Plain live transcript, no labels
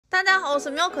大家好，我是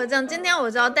喵可酱，今天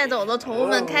我就要带着我的宠物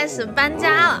们开始搬家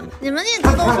了。你们一直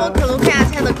都说可鲁可鸭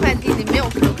菜的快递里没有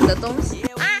可鲁可的东西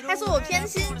啊，还说我偏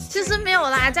心。其实没有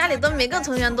啦，家里的每个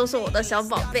成员都是我的小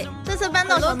宝贝。这次搬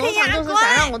到小农场就是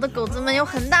想让我的狗子们有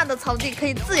很大的草地可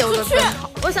以自由的奔跑。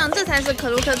我想这才是可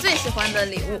鲁可最喜欢的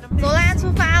礼物。走啦，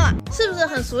出发了，是不是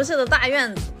很熟悉的大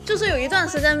院子？就是有一段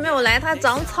时间没有来，它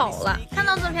长草了。看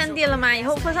到这片地了吗？以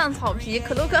后铺上草皮，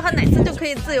可鲁可和奶丝就可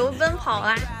以自由奔跑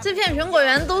啦。这片苹果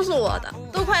园都是我的，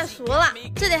都快熟了。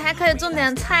这里还可以种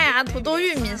点菜啊，土豆、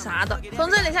玉米啥的。从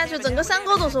这里下去，整个山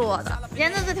沟都是我的。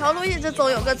沿着这条路一直走，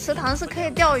有个池塘是可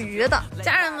以钓鱼的。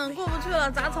家人们过不去了，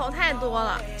杂草太多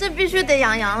了，这必须得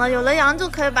养羊了。有了羊就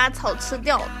可以把草吃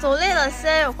掉。走累了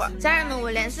歇一会儿。家人们，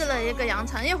我联系了一个羊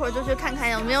场，一会儿就去看看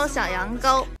有没有小羊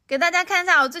羔。给大家看一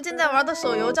下我最近在玩的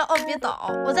手游，叫奥比岛。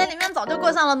我在里面早就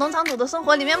过上了农场主的生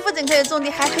活，里面不仅可以种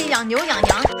地，还可以养牛养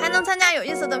羊，还能参加有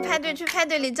意思的派对，去派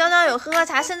对里交交友、喝喝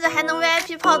茶，甚至还能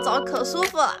VIP 泡澡，可舒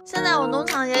服了。现在我农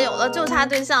场也有了，就差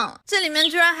对象了。这里面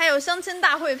居然还有相亲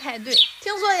大会派对，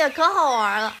听说也可好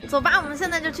玩了。走吧，我们现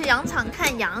在就去羊场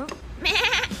看羊。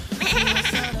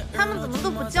他们怎么都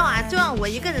不叫啊，就让我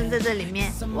一个人在这里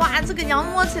面。哇，这个羊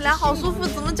摸起来好舒服，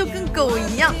怎么就跟狗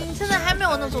一样？现在还没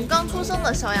有那种刚出生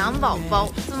的小羊宝宝，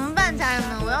怎么办，家人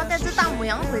们？我要带只大母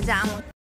羊回家吗？